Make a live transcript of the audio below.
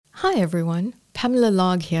Hi everyone, Pamela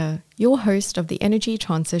Larg here, your host of the Energy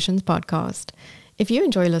Transitions podcast. If you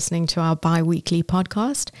enjoy listening to our bi-weekly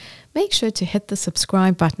podcast, make sure to hit the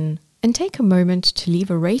subscribe button and take a moment to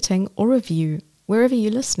leave a rating or review wherever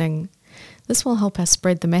you're listening. This will help us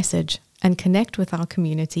spread the message and connect with our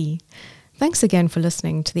community. Thanks again for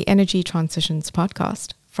listening to the Energy Transitions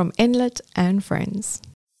podcast from Enlit and friends.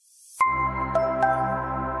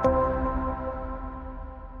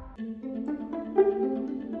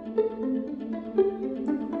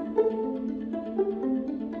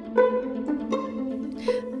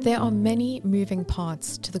 There are many moving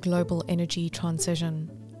parts to the global energy transition,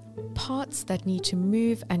 parts that need to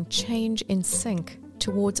move and change in sync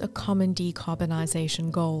towards a common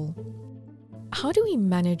decarbonization goal. How do we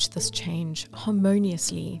manage this change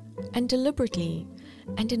harmoniously and deliberately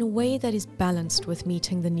and in a way that is balanced with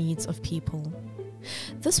meeting the needs of people?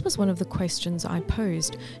 This was one of the questions I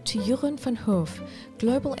posed to Jeroen van Hoof,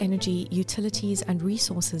 Global Energy, Utilities and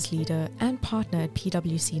Resources Leader and Partner at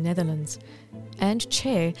PwC Netherlands, and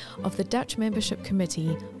Chair of the Dutch Membership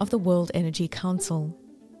Committee of the World Energy Council.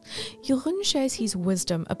 Jeroen shares his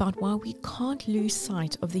wisdom about why we can't lose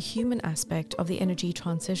sight of the human aspect of the energy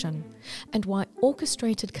transition and why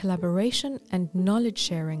orchestrated collaboration and knowledge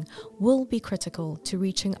sharing will be critical to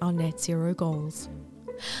reaching our net zero goals.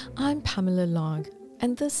 I'm Pamela Larg,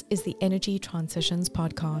 and this is the Energy Transitions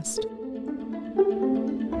podcast.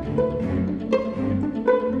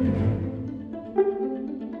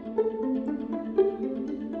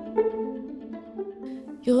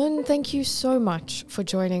 Jeroen, thank you so much for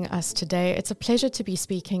joining us today. It's a pleasure to be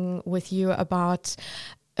speaking with you about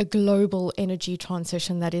a global energy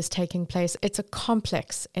transition that is taking place. It's a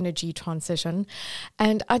complex energy transition.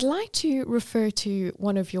 And I'd like to refer to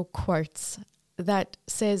one of your quotes that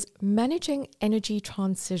says, managing energy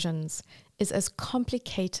transitions is as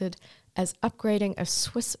complicated as upgrading a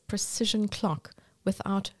Swiss precision clock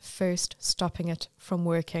without first stopping it from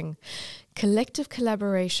working. Collective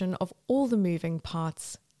collaboration of all the moving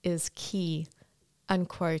parts is key,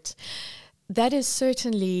 unquote. That is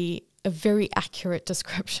certainly a very accurate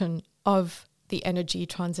description of the energy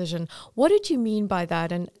transition. What did you mean by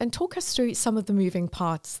that? And talk us through some of the moving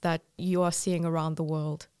parts that you are seeing around the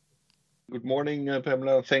world. Good morning,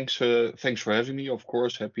 Pamela. Thanks for having me. Of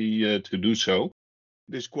course, happy to do so.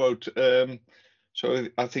 This quote, so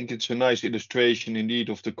I think it's a nice illustration indeed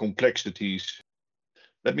of the complexities.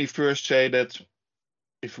 Let me first say that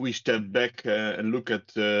if we step back and look at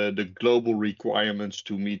the global requirements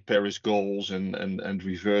to meet Paris goals and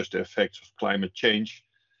reverse the effects of climate change,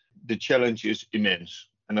 the challenge is immense.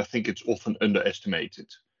 And I think it's often underestimated.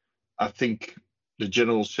 I think the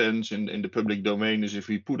general sense in the public domain is if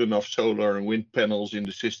we put enough solar and wind panels in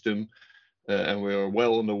the system and we're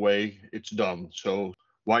well on the way, it's done. So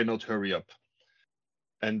why not hurry up?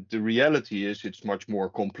 And the reality is it's much more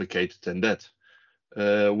complicated than that.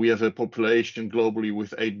 We have a population globally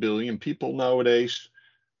with 8 billion people nowadays.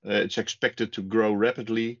 It's expected to grow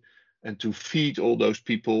rapidly, and to feed all those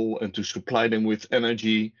people and to supply them with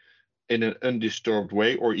energy in an undisturbed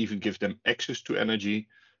way, or even give them access to energy,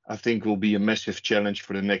 I think will be a massive challenge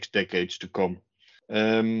for the next decades to come.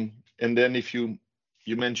 And then if you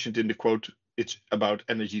mentioned in the quote, it's about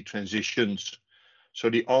energy transitions. So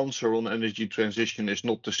the answer on energy transition is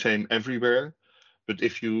not the same everywhere. But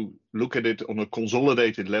if you look at it on a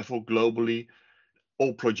consolidated level globally,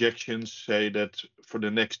 all projections say that for the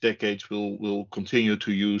next decades, we'll continue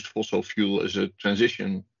to use fossil fuel as a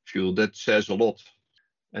transition fuel. That says a lot.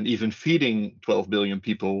 And even feeding 12 billion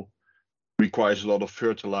people requires a lot of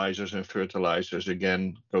fertilizers, and fertilizers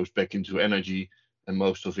again goes back into energy, and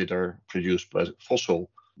most of it are produced by fossil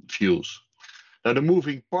fuels. Now the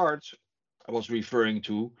moving parts I was referring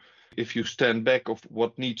to, if you stand back of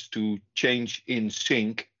what needs to change in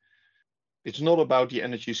sync, it's not about the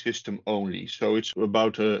energy system only. So it's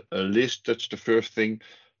about a list, that's the first thing,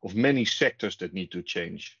 of many sectors that need to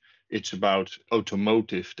change. It's about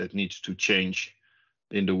automotive that needs to change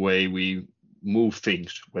in the way we move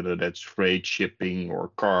things, whether that's freight, shipping,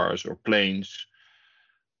 or cars, or planes.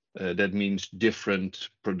 That means different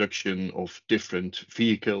production of different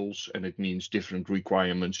vehicles, and it means different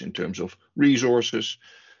requirements in terms of resources.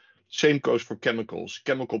 Same goes for chemicals.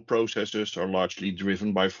 Chemical processes are largely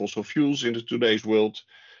driven by fossil fuels in today's world.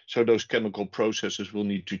 So those chemical processes will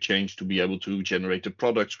need to change to be able to generate the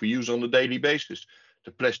products we use on a daily basis.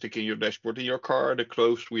 The plastic in your dashboard in your car, the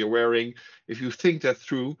clothes we are wearing. If you think that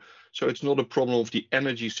through, so it's not a problem of the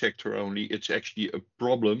energy sector only, it's actually a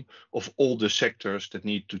problem of all the sectors that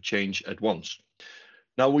need to change at once.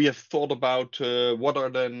 Now we have thought about what are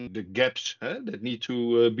then the gaps that need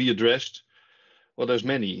to be addressed. Well, there's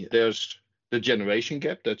many. There's the generation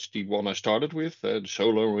gap. That's the one I started with, the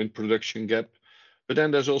solar wind production gap. But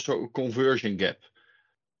then there's also a conversion gap.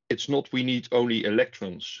 It's not we need only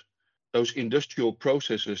electrons. Those industrial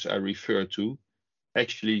processes I refer to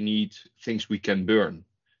actually need things we can burn,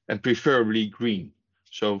 and preferably green.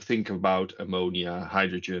 So think about ammonia,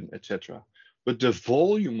 hydrogen, etc. But the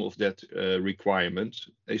volume of that requirement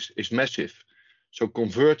is massive. So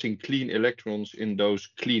converting clean electrons in those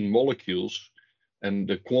clean molecules and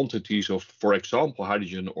the quantities of, for example,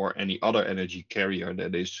 hydrogen or any other energy carrier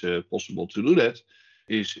that is possible to do that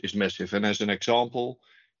is massive. And as an example,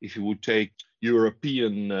 if you would take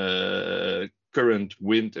European current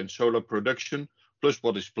wind and solar production, plus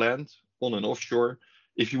what is planned on and offshore,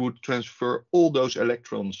 if you would transfer all those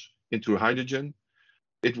electrons into hydrogen,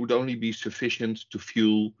 it would only be sufficient to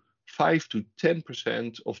fuel 5 to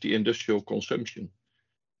 10% of the industrial consumption.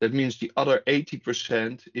 That means the other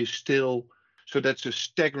 80% is still, so that's a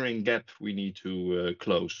staggering gap we need to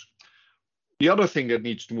close. The other thing that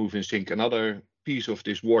needs to move in sync, another piece of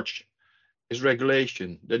this watch, is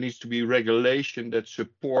regulation. There needs to be regulation that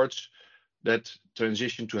supports that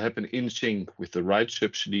transition to happen in sync with the right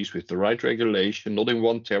subsidies, with the right regulation, not in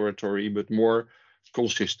one territory, but more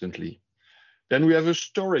consistently. Then we have a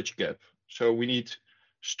storage gap. So we need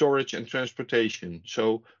storage and transportation.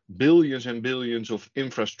 So billions and billions of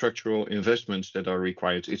infrastructural investments that are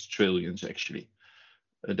required. It's trillions, actually.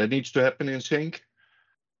 That needs to happen in sync.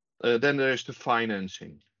 Then there's the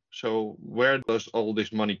financing. So where does all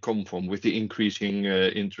this money come from with the increasing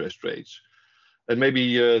interest rates? And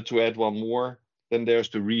maybe to add one more, then there's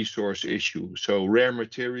the resource issue. So rare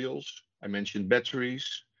materials, I mentioned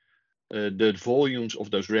batteries, the volumes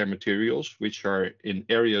of those rare materials, which are in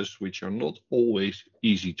areas which are not always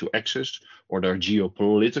easy to access, or their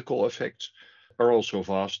geopolitical effects, are also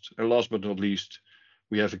vast. And last but not least,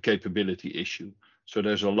 we have a capability issue. So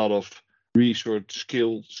there's a lot of resource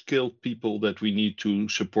skilled people that we need to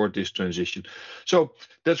support this transition. So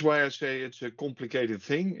that's why I say it's a complicated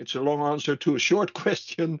thing. It's a long answer to a short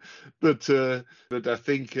question, but I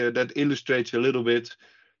think that illustrates a little bit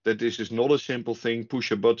that this is not a simple thing,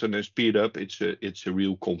 push a button and speed up. It's a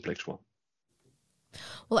real complex one.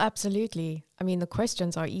 Well, absolutely. I mean, the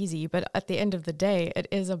questions are easy, but at the end of the day, it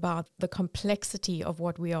is about the complexity of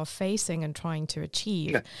what we are facing and trying to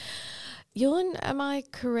achieve. Yeah. Johan, am I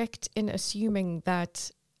correct in assuming that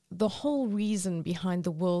the whole reason behind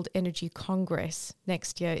the World Energy Congress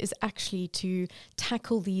next year is actually to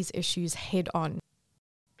tackle these issues head on?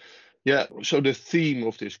 Yeah, so the theme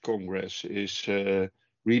of this Congress is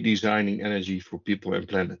redesigning energy for people and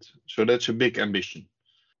planet. So that's a big ambition.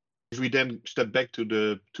 If we then step back to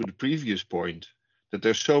the previous point, that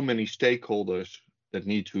there's so many stakeholders that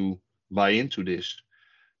need to buy into this,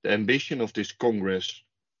 the ambition of this Congress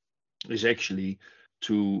is actually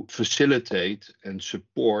to facilitate and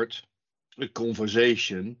support a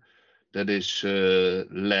conversation that is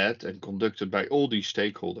led and conducted by all these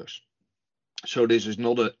stakeholders. So this is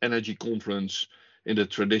not an energy conference in the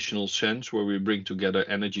traditional sense where we bring together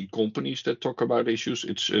energy companies that talk about issues.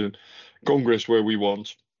 It's a Congress where we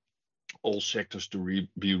want all sectors to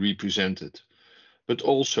be represented. But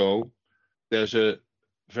also, there's a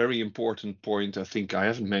very important point I think I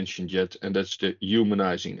haven't mentioned yet, and that's the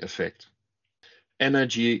humanizing effect.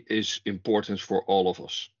 Energy is important for all of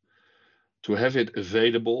us. To have it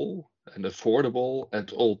available and affordable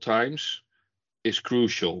at all times is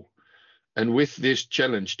crucial. And with this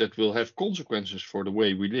challenge that will have consequences for the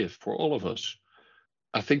way we live, for all of us,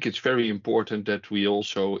 I think it's very important that we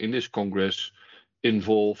also in this Congress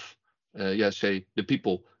involve say the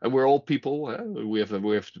people, and we're all people. We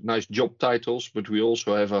have nice job titles, but we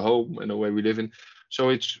also have a home and a way we live in. So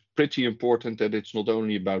it's pretty important that it's not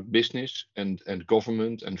only about business and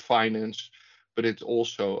government and finance, but it's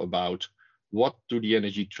also about what do the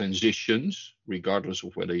energy transitions, regardless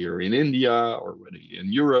of whether you're in India or whether you're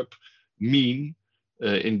in Europe, mean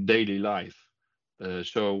in daily life.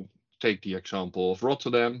 So take the example of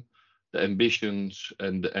Rotterdam. The ambitions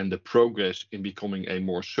and the progress in becoming a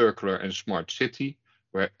more circular and smart city,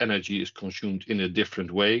 where energy is consumed in a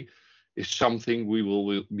different way, is something we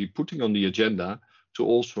will be putting on the agenda to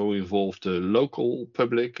also involve the local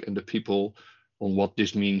public and the people on what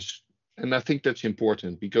this means. And I think that's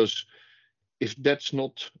important, because if that's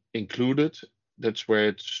not included, that's where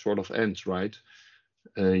it sort of ends, right?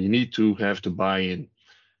 You need to have the buy-in.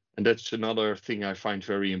 And that's another thing I find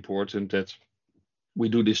very important, that we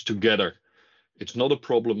do this together. It's not a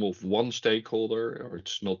problem of one stakeholder, or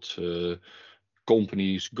it's not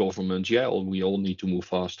companies, governments. Yeah, we all need to move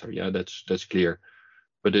faster. Yeah, that's clear.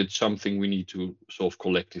 But it's something we need to solve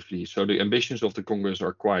collectively. So the ambitions of the Congress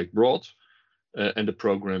are quite broad. and the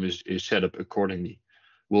program is set up accordingly.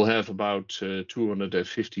 We'll have about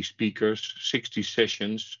 250 speakers, 60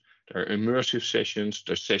 sessions. There are immersive sessions,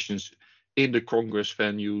 there are sessions in the Congress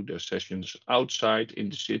venue, there are sessions outside in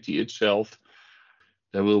the city itself.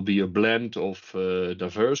 There will be a blend of a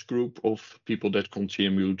diverse group of people that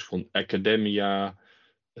contribute from academia,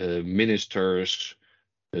 ministers,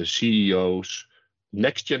 CEOs,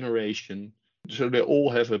 next generation. So they all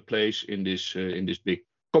have a place in this big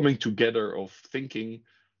coming together of thinking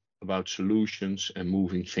about solutions and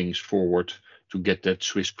moving things forward to get that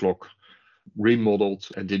Swiss clock remodeled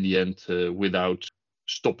and in the end without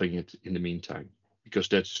stopping it in the meantime, because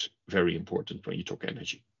that's very important when you talk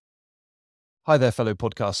energy. Hi there, fellow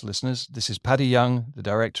podcast listeners. This is Paddy Young, the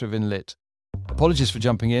director of Enlit. Apologies for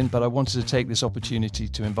jumping in, but I wanted to take this opportunity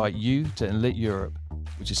to invite you to Enlit Europe,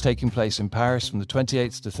 which is taking place in Paris from the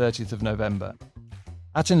 28th to 30th of November.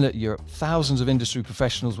 At Enlit Europe, thousands of industry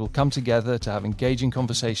professionals will come together to have engaging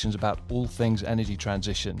conversations about all things energy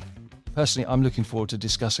transition. Personally, I'm looking forward to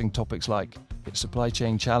discussing topics like supply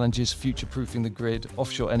chain challenges, future-proofing the grid,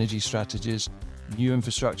 offshore energy strategies, new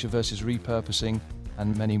infrastructure versus repurposing,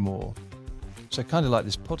 and many more. So kind of like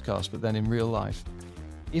this podcast, but then in real life.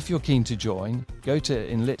 If you're keen to join, go to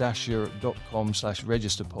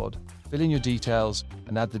enlit-europe.com/registerpod, fill in your details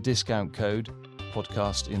and add the discount code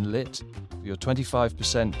podcastinlit for your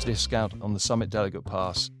 25% discount on the Summit Delegate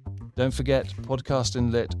Pass. Don't forget,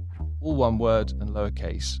 podcastinlit, all one word and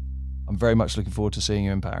lowercase. I'm very much looking forward to seeing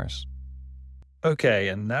you in Paris. Okay,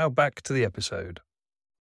 and now back to the episode.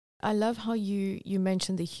 I love how you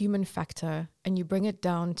mentioned the human factor and you bring it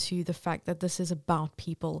down to the fact that this is about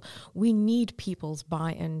people. We need people's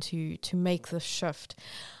buy-in to make the shift.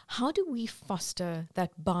 How do we foster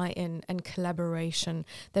that buy-in and collaboration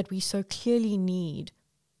that we so clearly need?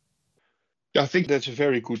 I think that's a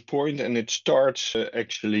very good point, and it starts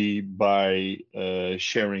actually by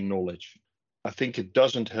sharing knowledge. I think it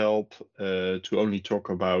doesn't help to only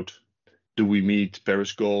talk about, do we meet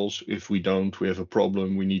Paris goals? If we don't, we have a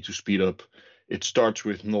problem, we need to speed up. It starts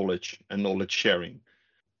with knowledge and knowledge sharing.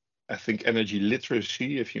 I think energy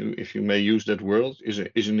literacy, if you may use that word, is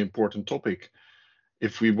an important topic.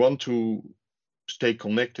 If we want to stay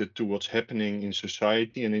connected to what's happening in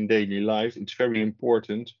society and in daily life, it's very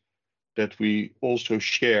important that we also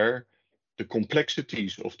share the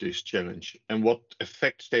complexities of this challenge and what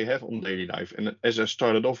effects they have on daily life. And as I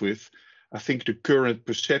started off with, I think the current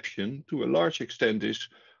perception to a large extent is,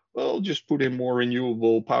 well, just put in more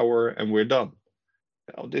renewable power and we're done.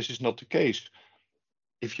 Now, this is not the case.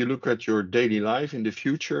 If you look at your daily life in the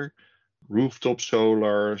future, rooftop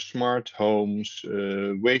solar, smart homes,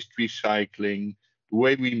 waste recycling, the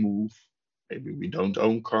way we move, maybe we don't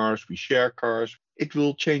own cars, we share cars, it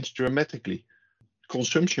will change dramatically.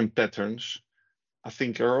 Consumption patterns, I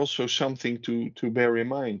think, are also something to bear in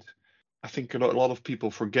mind. I think a lot of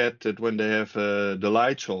people forget that when they have the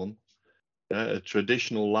lights on, a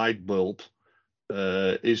traditional light bulb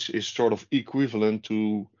is sort of equivalent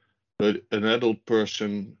to an adult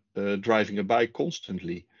person driving a bike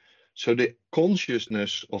constantly. So the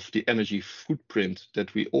consciousness of the energy footprint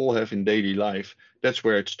that we all have in daily life, that's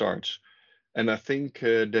where it starts. And I think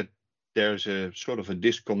that there's a sort of a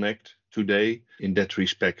disconnect today in that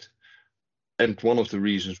respect. And one of the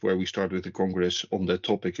reasons where we start with the Congress on that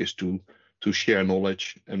topic is to share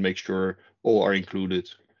knowledge and make sure all are included,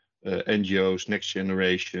 NGOs, next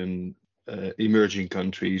generation, emerging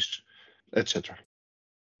countries, etc.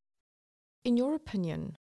 In your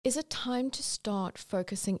opinion, is it time to start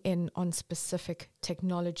focusing in on specific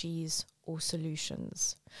technologies or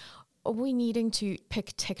solutions? Are we needing to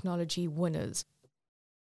pick technology winners?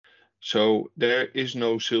 So there is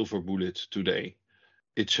no silver bullet today.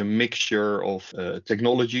 It's a mixture of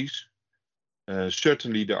technologies.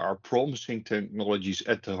 Certainly there are promising technologies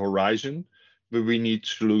at the horizon, but we need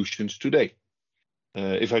solutions today.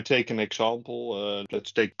 If I take an example,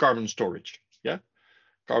 let's take carbon storage. Yeah,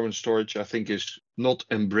 carbon storage, I think, is not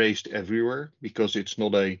embraced everywhere because it's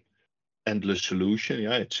not a endless solution.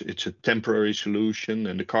 Yeah, it's a temporary solution,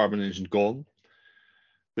 and the carbon isn't gone.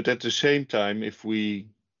 But at the same time, if we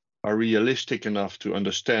are realistic enough to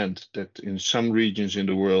understand that in some regions in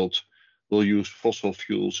the world we'll use fossil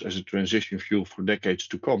fuels as a transition fuel for decades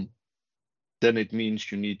to come, then it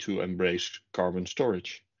means you need to embrace carbon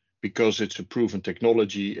storage because it's a proven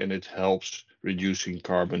technology and it helps reducing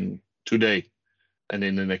carbon today and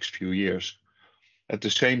in the next few years. At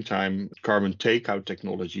the same time, carbon takeout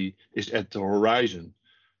technology is at the horizon.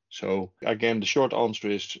 So again, the short answer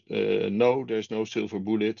is no, there's no silver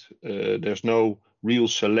bullet. There's no real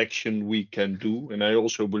selection we can do. And I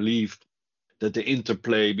also believe that the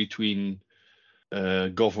interplay between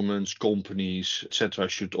governments, companies, etc.,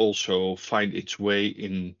 should also find its way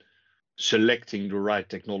in selecting the right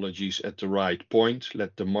technologies at the right point.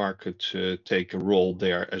 Let the market take a role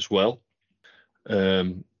there as well.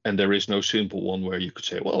 And there is no simple one where you could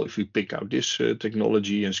say, well, if we pick out this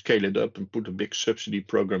technology and scale it up and put a big subsidy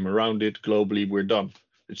program around it globally, we're done.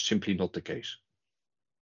 It's simply not the case.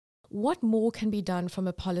 What more can be done from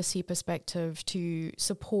a policy perspective to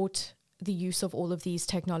support the use of all of these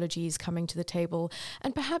technologies coming to the table?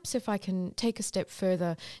 And perhaps if I can take a step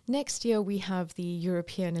further, next year we have the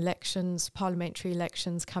European elections, parliamentary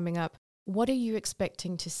elections coming up. What are you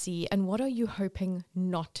expecting to see and what are you hoping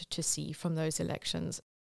not to see from those elections?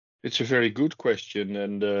 It's a very good question.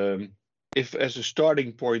 And if as a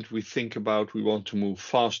starting point we think about we want to move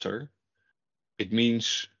faster, it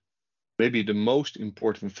means maybe the most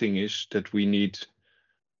important thing is that we need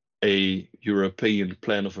a European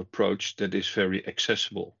plan of approach that is very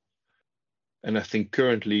accessible. And I think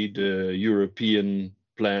currently the European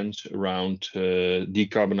plans around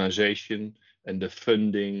decarbonization and the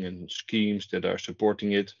funding and schemes that are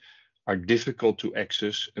supporting it are difficult to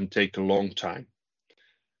access and take a long time.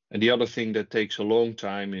 And the other thing that takes a long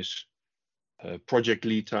time is project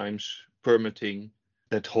lead times, permitting,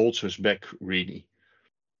 that holds us back really.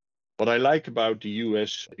 What I like about the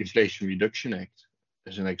US Inflation Reduction Act,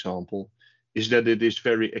 as an example, is that it is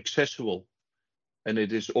very accessible and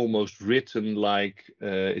it is almost written like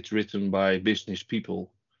it's written by business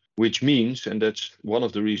people, which means, and that's one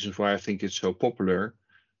of the reasons why I think it's so popular,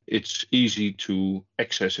 it's easy to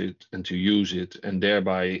access it and to use it, and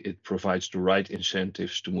thereby it provides the right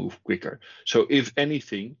incentives to move quicker. So if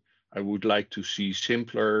anything, I would like to see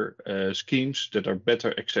simpler schemes that are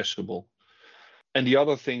better accessible. And the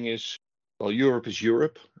other thing is, well, Europe is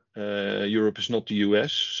Europe. Europe is not the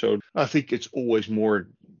US. So I think it's always more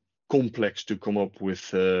complex to come up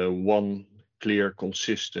with one clear,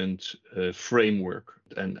 consistent framework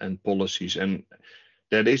and policies. And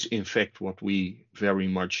that is, in fact, what we very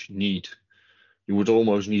much need. You would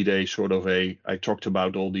almost need a sort of I talked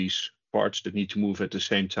about all these parts that need to move at the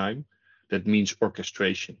same time. That means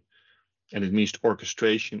orchestration. And it means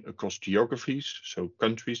orchestration across geographies, so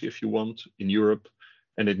countries, if you want, in Europe.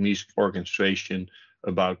 And it means orchestration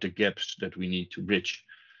about the gaps that we need to bridge.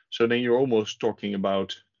 So then you're almost talking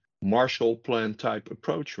about Marshall Plan type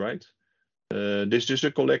approach, right? This is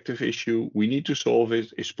a collective issue. We need to solve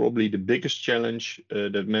it. It's probably the biggest challenge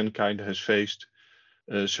that mankind has faced.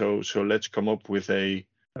 So let's come up with a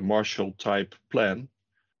Marshall type plan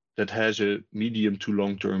that has a medium to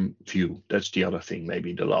long-term view. That's the other thing,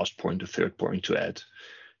 maybe the last point, the third point to add.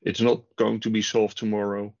 It's not going to be solved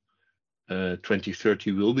tomorrow.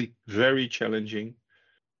 2030 will be very challenging.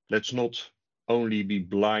 Let's not only be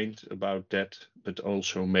blind about that, but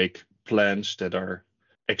also make plans that are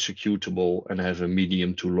executable and have a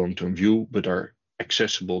medium to long-term view, but are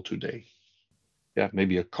accessible today. Yeah,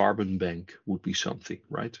 maybe a carbon bank would be something,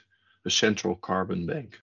 right? A central carbon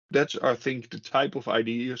bank. That's, I think, the type of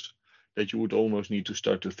ideas that you would almost need to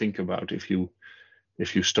start to think about if you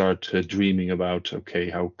start dreaming about, okay,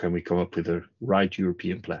 how can we come up with a right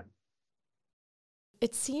European plan?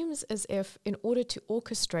 It seems as if in order to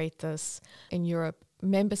orchestrate this in Europe,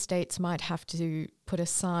 member states might have to put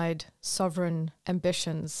aside sovereign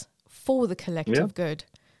ambitions for the collective good.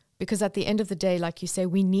 Because at the end of the day, like you say,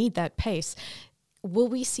 we need that pace. Will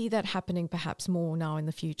we see that happening perhaps more now in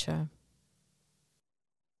the future?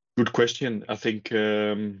 Good question. I think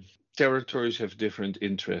territories have different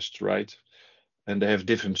interests, right? And they have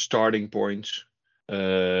different starting points,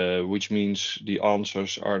 which means the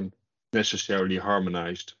answers aren't necessarily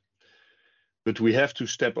harmonized. But we have to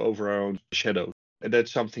step over our own shadows. And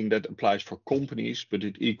that's something that applies for companies, but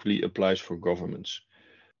it equally applies for governments.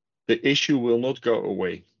 The issue will not go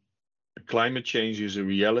away. Climate change is a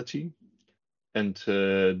reality, and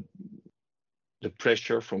the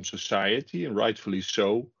pressure from society, and rightfully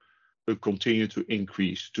so, will continue to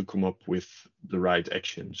increase to come up with the right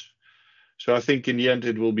actions. So I think in the end,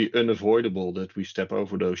 it will be unavoidable that we step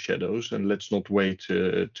over those shadows, and let's not wait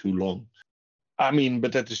too long. I mean,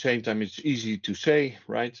 but at the same time, it's easy to say,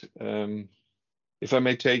 right? If I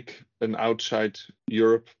may take an outside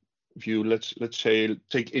Europe view, let's say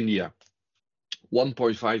take India,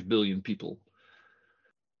 1.5 billion people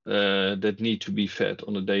that need to be fed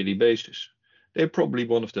on a daily basis. They're probably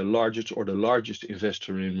one of the largest or the largest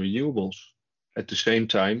investor in renewables. At the same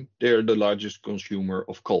time, they're the largest consumer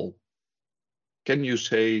of coal. Can you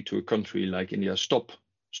say to a country like India, stop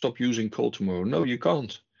using coal tomorrow? No, you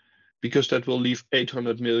can't, because that will leave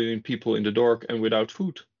 800 million people in the dark and without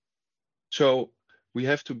food. So we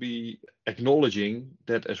have to be acknowledging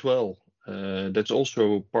that as well. That's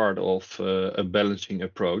also part of a balancing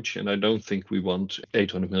approach, and I don't think we want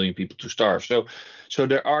 800 million people to starve. So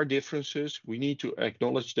there are differences. We need to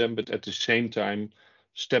acknowledge them, but at the same time,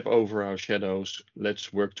 step over our shadows.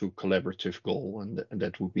 Let's work to a collaborative goal, and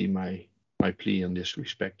that would be my plea in this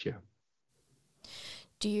respect. Yeah.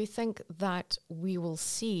 Do you think that we will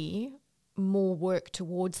see more work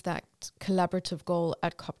towards that collaborative goal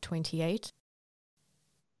at COP28?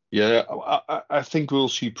 Yeah, I think we'll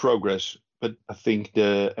see progress, but I think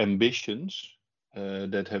the ambitions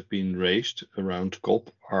that have been raised around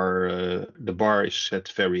COP are the bar is set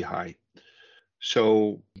very high.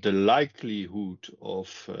 So the likelihood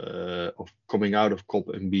of coming out of COP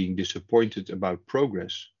and being disappointed about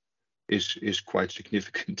progress is quite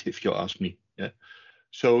significant, if you ask me. Yeah.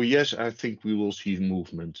 So yes, I think we will see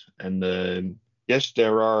movement, and yes,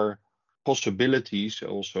 there are possibilities.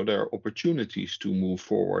 Also, there are opportunities to move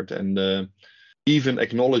forward, and even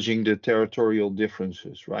acknowledging the territorial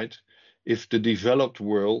differences. Right? If the developed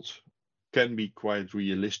world can be quite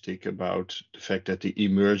realistic about the fact that the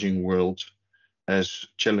emerging world has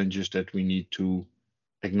challenges that we need to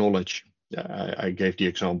acknowledge. I gave the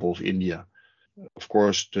example of India. Of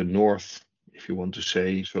course, the North, if you want to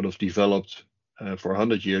say, sort of developed for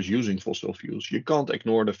 100 years using fossil fuels. You can't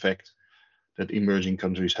ignore the fact that emerging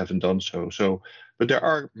countries haven't done so. But there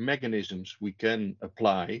are mechanisms we can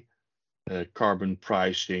apply, carbon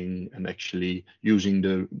pricing, and actually using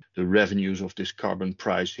the revenues of this carbon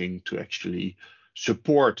pricing to actually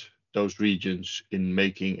support those regions in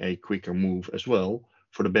making a quicker move as well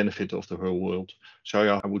for the benefit of the whole world. So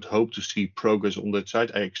yeah, I would hope to see progress on that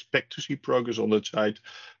side. I expect to see progress on that side,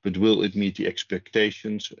 but will it meet the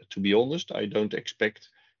expectations? To be honest, I don't expect,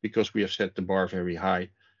 because we have set the bar very high.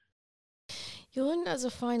 Jeroen, as a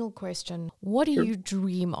final question, what do Sure. you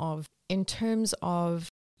dream of in terms of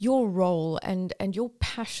your role and your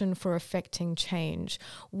passion for affecting change?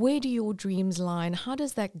 Where do your dreams lie, and how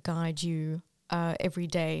does that guide you every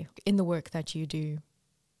day in the work that you do?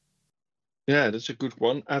 Yeah, that's a good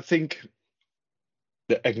one. I think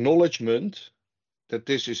the acknowledgement that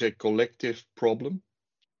this is a collective problem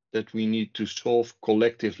that we need to solve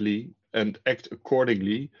collectively and act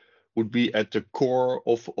accordingly would be at the core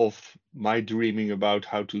of my dreaming about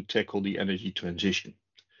how to tackle the energy transition.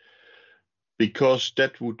 Because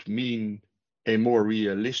that would mean a more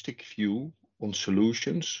realistic view on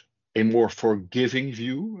solutions, a more forgiving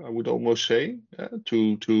view, I would almost say,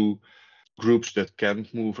 to groups that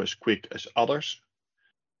can't move as quick as others.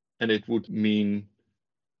 And it would mean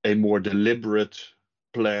a more deliberate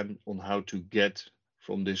plan on how to get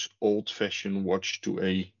from this old-fashioned watch to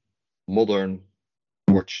a modern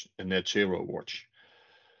watch, a net zero watch.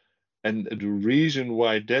 And the reason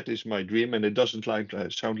why that is my dream, and it doesn't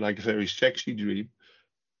sound like a very sexy dream,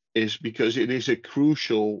 is because it is a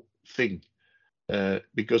crucial thing.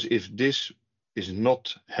 Because if this is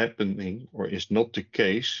not happening or is not the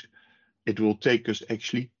case, it will take us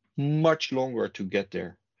actually much longer to get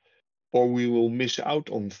there. Or we will miss out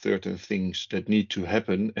on certain things that need to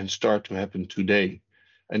happen and start to happen today.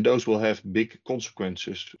 And those will have big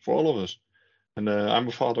consequences for all of us. And I'm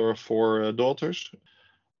a father of 4 daughters.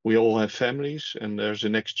 We all have families, and there's the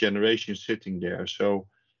next generation sitting there. So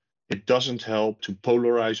it doesn't help to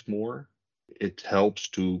polarize more. It helps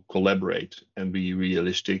to collaborate and be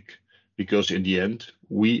realistic, because in the end,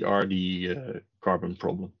 we are the carbon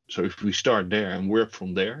problem. So if we start there and work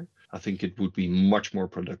from there, I think it would be much more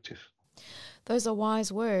productive. Those are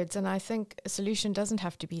wise words, and I think a solution doesn't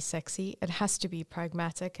have to be sexy. It has to be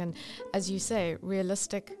pragmatic and, as you say,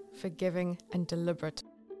 realistic, forgiving, and deliberate.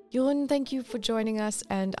 Jeroen, thank you for joining us,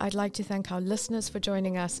 and I'd like to thank our listeners for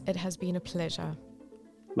joining us. It has been a pleasure.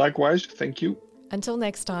 Likewise, thank you. Until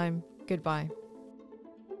next time, goodbye.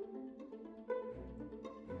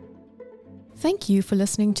 Thank you for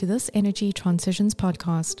listening to this Energy Transitions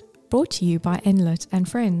podcast, brought to you by Enlit and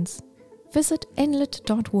Friends. Visit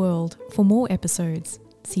enlit.world for more episodes.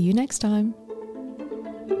 See you next time.